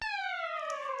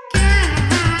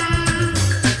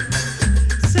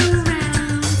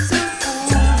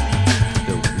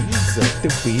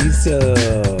Weasel.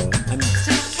 I'm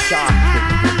shocked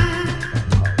that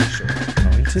Pauly Shore.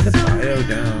 Going to the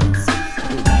biodome.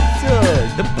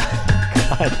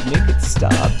 God, make it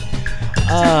stop.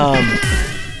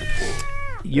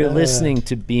 You're listening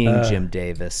to Being Jim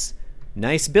Davis.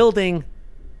 Nice building,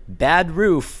 bad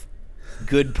roof,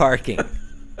 good parking.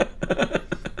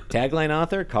 Tagline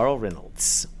author Carl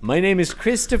Reynolds. My name is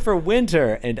Christopher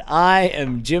Winter, and I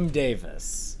am Jim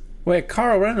Davis. Wait,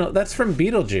 Carl Reynolds? That's from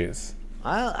Beetlejuice.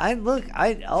 All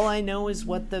I know is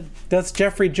what the... That's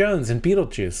Jeffrey Jones in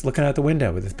Beetlejuice, looking out the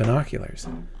window with his binoculars.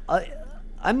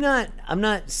 I'm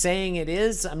not saying it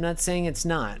is. I'm not saying it's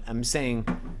not. I'm saying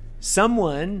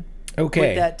someone put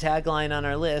that tagline on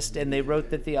our list, and they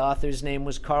wrote that the author's name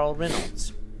was Carl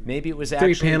Reynolds. Maybe it was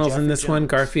actually 3 panels Jeffrey in this Jones. one.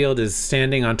 Garfield is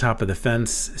standing on top of the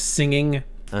fence singing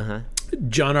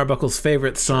John Arbuckle's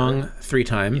favorite song 3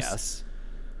 times. Yes.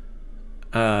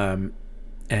 And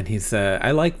he's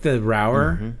I like the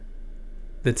rower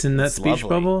that's in that speech lovely.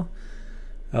 bubble.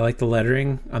 I like the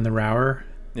lettering on the rower.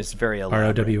 It's very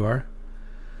elaborate.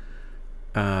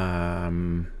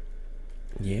 ROWR.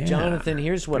 Yeah. Jonathan,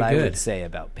 here's what Pretty I good. would say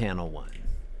about panel 1.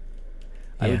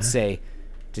 I would say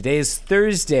today is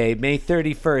Thursday, May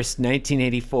 31st,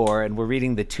 1984, and we're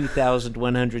reading the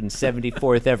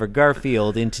 2,174th ever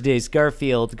Garfield. In today's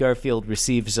Garfield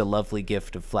receives a lovely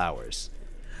gift of flowers.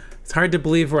 It's hard to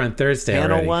believe we're on Thursday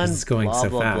Panel already. 1, It's going blah, so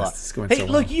blah, fast. blah. It's going Hey, so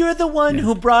look, well. you're the one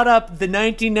who brought up the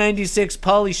 1996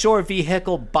 Pauly Shore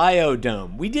vehicle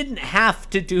Biodome. We didn't have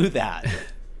to do that.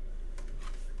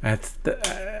 That's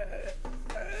the...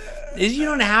 You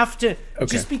don't have to. Okay.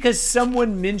 Just because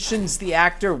someone mentions the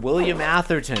actor William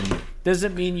Atherton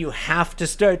doesn't mean you have to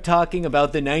start talking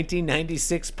about the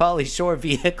 1996 Pauly Shore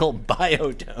vehicle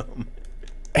Biodome.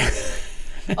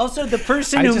 Also, the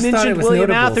person I who just thought it mentioned was William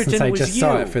notable Atherton since I was just you.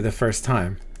 saw it for the first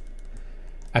time.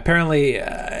 Apparently,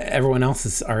 everyone else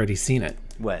has already seen it.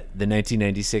 What, the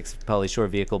 1996 Pauly Shore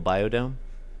vehicle Biodome?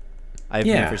 I've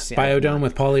Yeah, never seen Biodome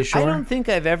with Pauly Shore. I don't think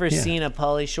I've ever seen a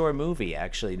Pauly Shore movie,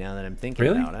 actually, now that I'm thinking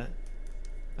Really? about it.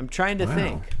 I'm trying to Wow.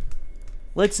 think.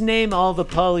 Let's name all the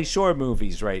Pauly Shore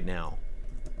movies right now.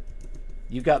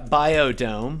 You've got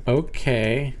Biodome.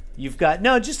 Okay. You've got...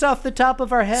 No, just off the top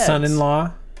of our heads.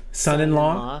 Son-in-law.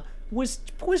 Son-in-law. Was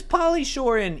Pauly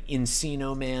Shore in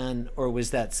Encino Man, or was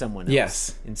that someone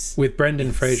else? Yes. With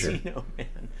Brendan Fraser. Encino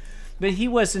Man. But he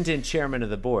wasn't in Chairman of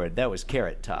the Board. That was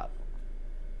Carrot Top.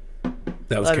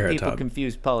 That was A lot of Carrot people Top.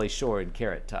 confuse Pauly Shore and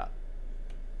Carrot Top.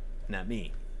 Not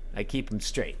me. I keep them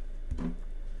straight.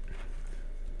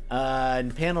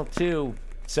 In panel 2,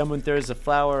 someone throws a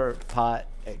flower pot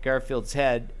at Garfield's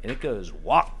head, and it goes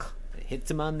walk. It hits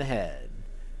him on the head.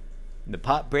 And the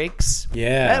pot breaks.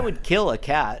 Yeah. That would kill a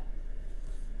cat.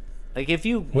 Like if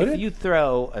you Would it? you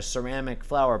throw a ceramic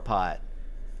flower pot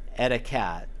at a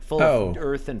cat full Oh. of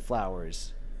earth and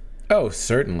flowers, Oh,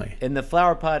 certainly. and the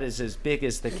flower pot is as big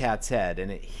as the cat's head,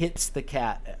 and it hits the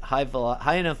cat at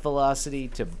high enough velocity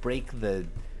to break the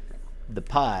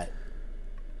pot,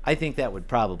 I think that would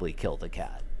probably kill the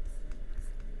cat.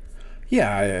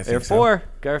 Yeah, I think Therefore,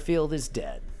 Garfield is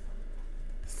dead.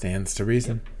 so. Stands to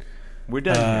reason. We're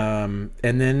done here.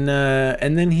 And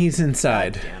then he's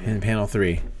inside God damn it. in panel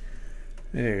 3.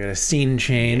 They got a scene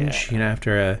change,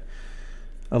 after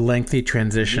a lengthy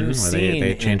transition New where they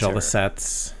scene change all the enter.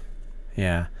 sets.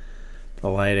 Yeah. The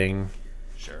lighting,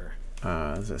 Sure.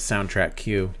 the soundtrack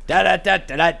cue. Da da da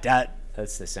da da da.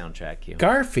 That's the soundtrack cue.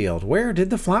 Garfield, where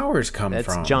did the flowers come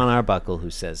That's from? John Arbuckle who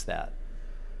says that.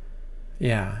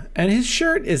 Yeah. And his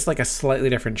shirt is like a slightly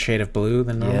different shade of blue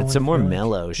than normal. Yeah, it's a I more feel like.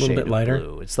 mellow shade A little bit lighter. of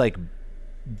blue. It's like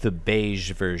the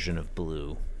beige version of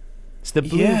blue. It's the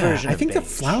blue Yeah, version I of think the beige.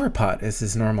 flower pot is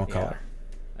his normal color.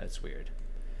 That's weird.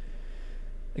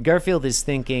 Garfield is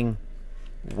thinking,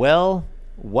 well,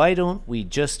 why don't we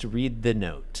just read the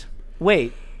note?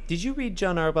 Wait, did you read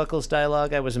John Arbuckle's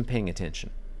dialogue? I wasn't paying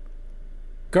attention.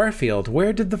 Garfield,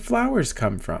 where did the flowers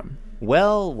come from?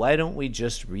 Well, why don't we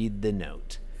just read the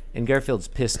note? And Garfield's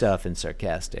pissed off and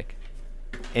sarcastic.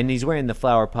 And he's wearing the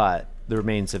flower pot, the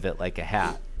remains of it, like a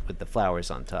hat with the flowers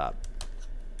on top.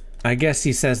 I guess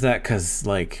he says that because,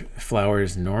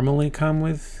 flowers normally come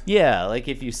with Yeah, like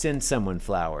if you send someone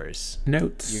flowers,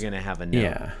 notes. you're going to have a note.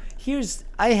 Yeah.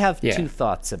 I have Yeah. 2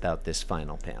 thoughts about this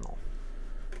final panel.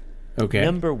 Okay.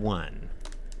 Number 1,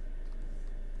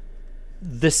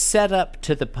 the setup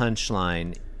to the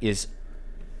punchline is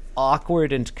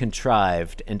awkward and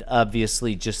contrived and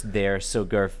obviously just there so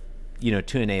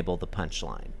to enable the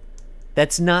punchline.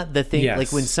 That's not the thing. Yes.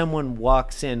 Like when someone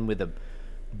walks in with a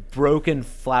broken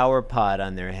flower pot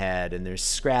on their head and they're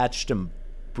scratched and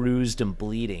bruised and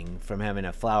bleeding from having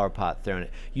a flower pot thrown at,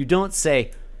 you don't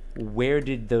say, where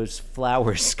did those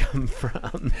flowers come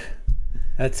from?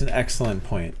 That's an excellent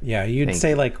point. Yeah, you'd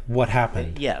say like what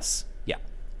happened. Yes. Yeah.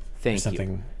 Thank you.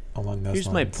 Something along those Here's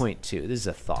lines. my point 2. This is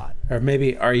a thought. Or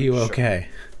maybe, are you okay?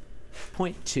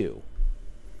 Point 2.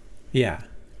 Yeah.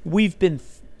 We've been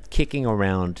kicking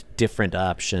around different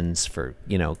options for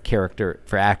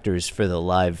actors for the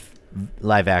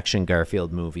live action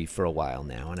Garfield movie for a while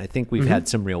now, and I think we've had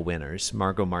some real winners.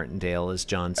 Margot Martindale as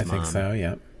John's mom. I think so.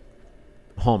 Yeah.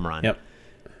 Home run.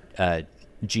 Yep.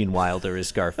 Gene Wilder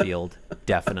as Garfield,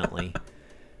 definitely.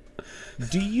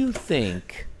 Do you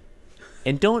think?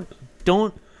 And don't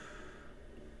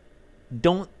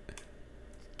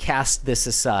cast this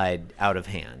aside out of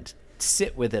hand.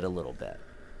 Sit with it a little bit.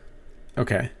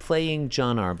 Okay. Playing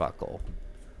John Arbuckle,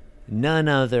 none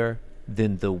other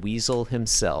than the Weasel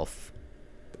himself.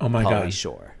 Oh my God. Pauly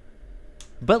Shore.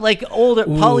 But like older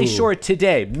Pauly Shore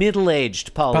today,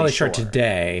 middle-aged Pauly Shore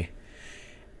today,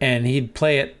 and he'd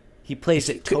play it. He plays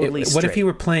it totally straight. What if he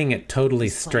were playing it totally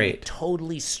straight?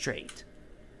 Totally straight.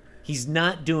 He's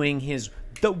not doing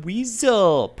the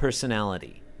Weasel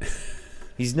personality.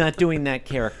 He's not doing that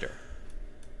character.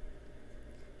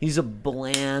 He's a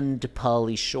bland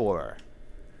Pauly Shore.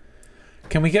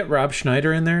 Can we get Rob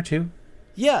Schneider in there too?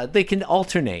 Yeah, they can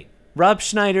alternate. Rob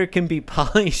Schneider can be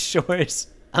Pauly Shore's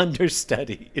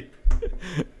understudy.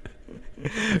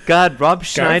 God, Rob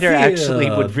Schneider actually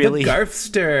would really... The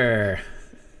Garfster.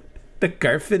 The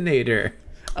Garfinator.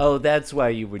 Oh, that's why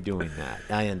you were doing that.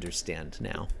 I understand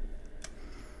now.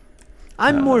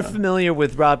 I'm more familiar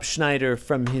with Rob Schneider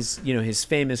from his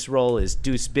famous role as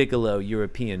Deuce Bigalow,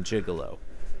 European Gigolo.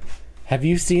 Have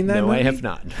you seen that movie? No, I have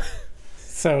not.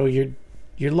 So you're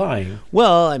lying.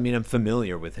 Well, I mean, I'm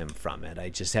familiar with him from it. I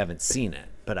just haven't seen it,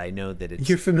 but I know that it's...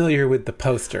 You're familiar with the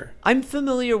poster. I'm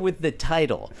familiar with the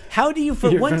title. How do you...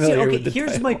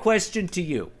 Here's my question to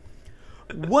you.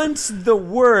 Once the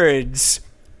words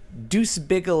Deuce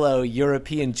Bigalow,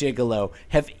 European Gigolo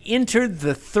have entered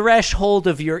the threshold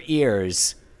of your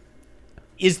ears,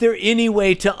 is there any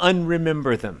way to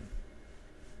unremember them?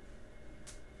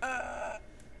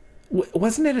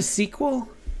 Wasn't it a sequel?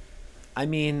 I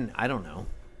mean, I don't know.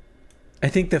 I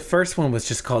think the first one was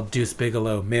just called Deuce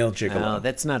Bigalow, Male Gigolo. No,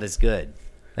 that's not as good.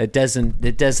 It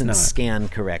doesn't scan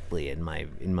correctly in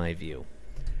my view.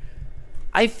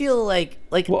 I feel like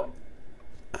well,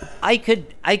 I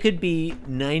could be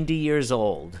 90 years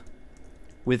old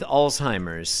with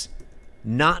Alzheimer's,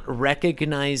 not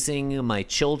recognizing my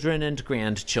children and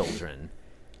grandchildren,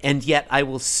 and yet I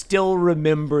will still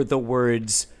remember the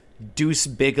words Deuce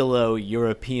Bigalow,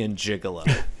 European Gigolo.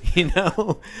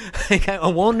 Like I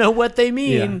won't know what they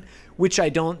mean, which I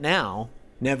don't now,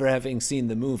 never having seen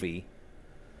the movie.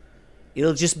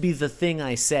 It'll just be the thing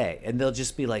I say, and they'll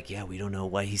just be like, yeah, we don't know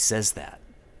why he says that.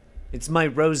 It's my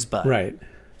rosebud. Right.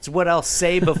 It's what I'll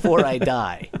say before I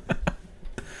die.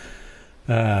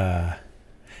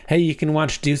 Hey, you can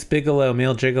watch Deuce Bigalow,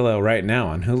 Male Gigolo right now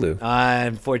on Hulu.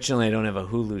 Unfortunately, I don't have a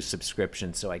Hulu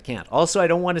subscription, so I can't. Also, I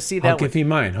don't want to see that. I'll give you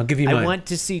mine. I want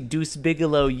to see Deuce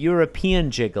Bigalow, European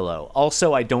Gigolo.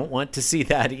 Also, I don't want to see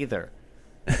that either.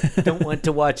 Don't want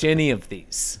to watch any of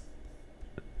these.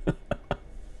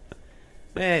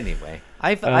 Anyway,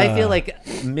 I feel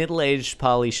like middle-aged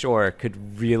Pauly Shore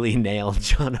could really nail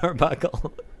John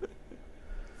Arbuckle.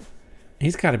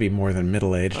 He's got to be more than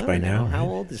middle-aged by now. How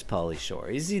old is Pauly Shore?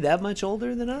 Is he that much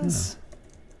older than us?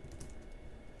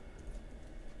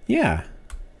 Yeah.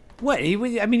 What?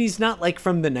 He's not like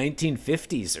from the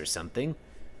 1950s or something.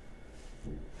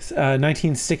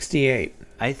 1968.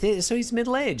 I think so. He's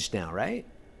middle-aged now, right?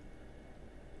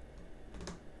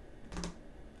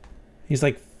 He's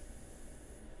like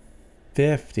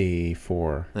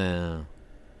 54. Yeah,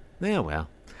 well.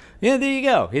 Yeah, there you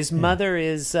go. His mother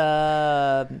is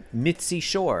Mitzi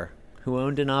Shore, who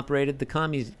owned and operated the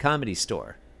comedy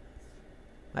store.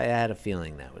 I had a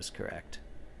feeling that was correct.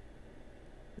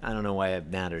 I don't know why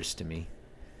it matters to me.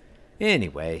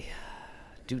 Anyway.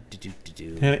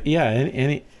 Yeah,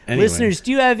 anyway. Listeners,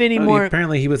 do you have any more...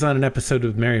 Apparently he was on an episode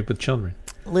of Married with Children.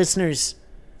 Listeners,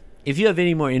 if you have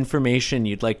any more information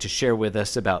you'd like to share with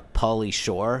us about Pauly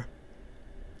Shore...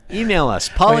 Email us,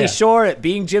 PaulyShore at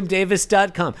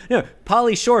beingjimdavis.com. No,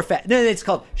 Pauly Shore Facts. No, it's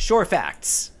called Shore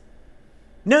Facts.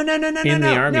 No.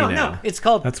 It's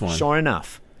called That's one. Sure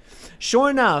Enough. Sure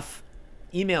Enough.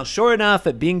 Email sureenough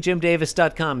at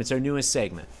beingjimdavis.com. It's our newest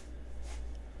segment.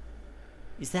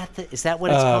 Is that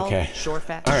what it's called? Okay. Shore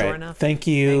Facts. All right. Sure Enough. Thank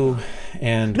you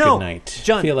and good night.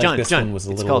 John, I feel like this John, one was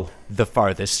a it's little... called The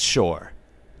Farthest Shore.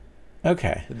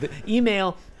 Okay. The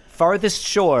email farthest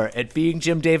shore at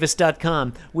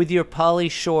beingjimdavis.com with your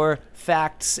Pauly Shore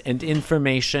facts and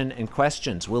information and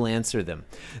questions. We'll answer them.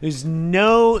 There's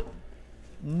no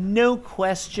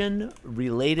question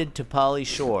related to Pauly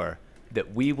Shore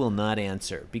that we will not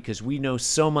answer because we know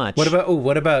so much.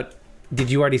 What about,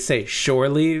 did you already say shore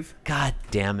leave? God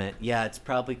damn it. Yeah, it's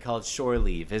probably called shore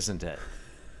leave, isn't it?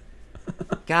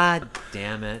 God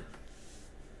damn it.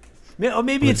 Or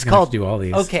maybe it's called... do all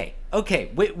these. Okay.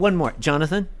 Wait, one more.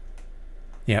 Jonathan?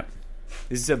 Yep.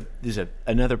 This is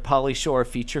another Pauly Shore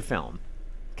feature film.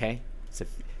 Okay?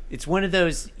 It's one of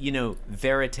those,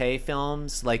 verite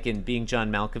films, like in Being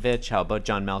John Malkovich. How about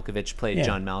John Malkovich played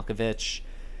John Malkovich?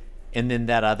 And then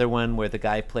that other one where the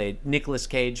guy Nicolas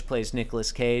Cage plays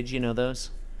Nicolas Cage. You know those?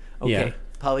 Okay. Yeah.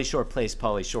 Pauly Shore plays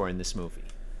Pauly Shore in this movie.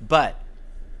 But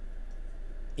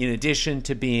in addition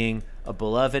to being a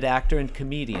beloved actor and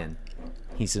comedian,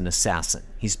 he's an assassin.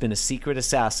 He's been a secret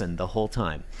assassin the whole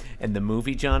time. And the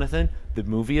movie, Jonathan,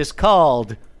 is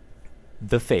called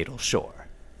The Fatal Shore.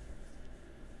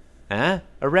 A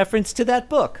reference to that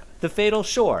book, The Fatal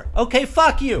Shore. Okay,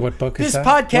 fuck you. What book is this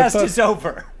that? This podcast is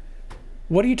over.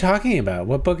 What are you talking about?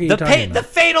 What book are you talking about? The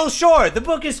Fatal Shore. The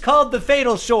book is called The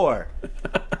Fatal Shore.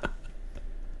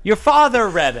 Your father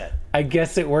read it. I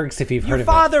guess it works if you've heard of it. Your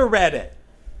father read it.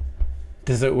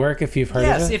 Does it work if you've heard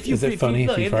of it? Is it funny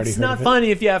if you've already heard of it? It's not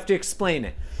funny if you have to explain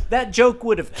it. That joke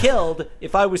would have killed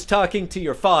if I was talking to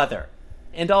your father.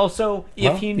 And also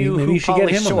if he knew who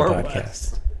Pauly Shore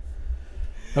was.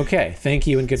 Okay, thank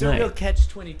you and good night. It's a real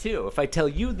catch-22. If I tell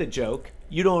you the joke,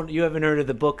 you haven't heard of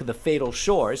the book The Fatal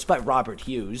Shore. It's by Robert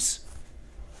Hughes.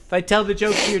 If I tell the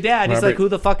joke to your dad, he's like, who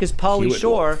the fuck is Pauly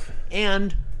Shore?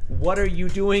 And what are you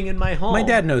doing in my home? My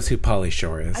dad knows who Pauly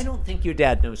Shore is. I don't think your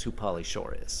dad knows who Pauly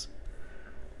Shore is.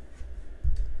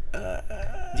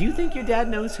 Do you think your dad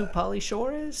knows who Pauly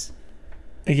Shore is?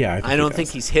 Yeah, I don't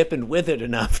think he's hip and withered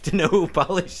enough to know who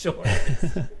Pauly Shore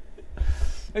is.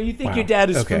 Or you think your dad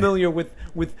is familiar with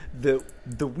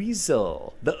the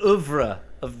weasel, the oeuvre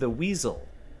of the weasel?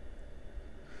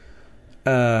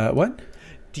 What?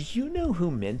 Do you know who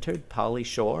mentored Pauly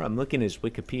Shore? I'm looking at his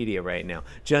Wikipedia right now.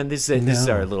 John, this is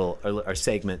our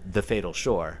segment, The Fatal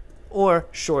Shore, or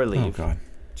Shore Leave. Oh, God.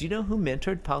 Do you know who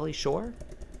mentored Pauly Shore?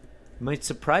 It might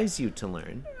surprise you to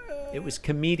learn. It was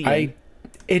comedian.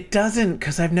 It doesn't,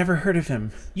 because I've never heard of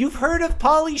him. You've heard of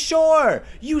Pauly Shore.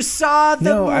 You saw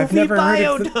the movie I've never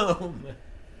Biodome.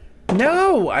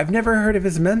 No, I've never heard of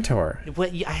his mentor.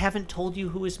 I haven't told you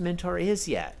who his mentor is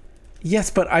yet.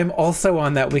 Yes, but I'm also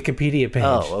on that Wikipedia page.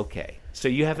 Oh, okay. So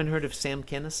you haven't heard of Sam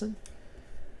Kinison?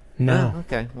 No. Oh,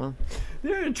 okay. Well,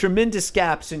 there are tremendous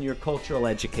gaps in your cultural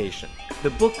education.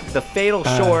 The book, The Fatal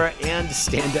Shore, and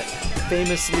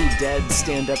famously dead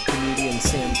stand-up comedian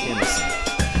Sam Kinison.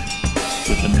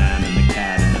 Put the man and the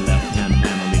cat in the left-hand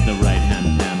panel, leave the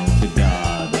right-hand panel to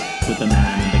God. Put the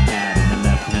man and the cat in the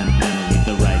left-hand panel, leave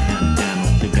the right-hand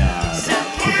panel to God.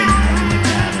 Put the man and the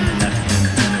cat in the left-hand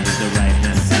panel, leave the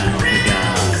right-hand panel to God.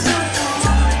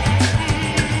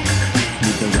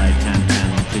 Leave the right-hand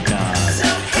panel to God.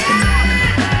 Put the man and the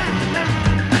cat in the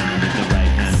left-hand panel, leave the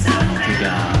right-hand panel to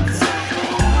God.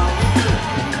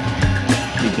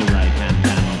 Leave the right-hand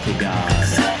panel to God.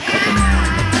 Put the man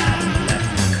and the cat in the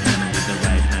left-hand panel, leave the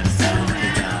right-hand panel to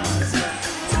God.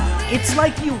 It's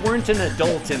like you weren't an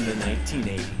adult in the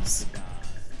 1980s.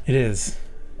 It is.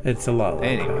 It's a lot.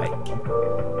 Anyway.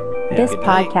 This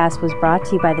podcast was brought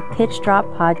to you by the Pitch Drop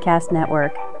Podcast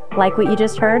Network. Like what you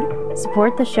just heard?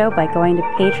 Support the show by going to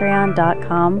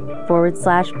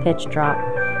patreon.com/pitchdrop.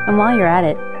 And while you're at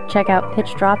it, check out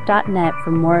pitchdrop.net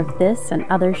for more of this and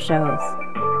other shows.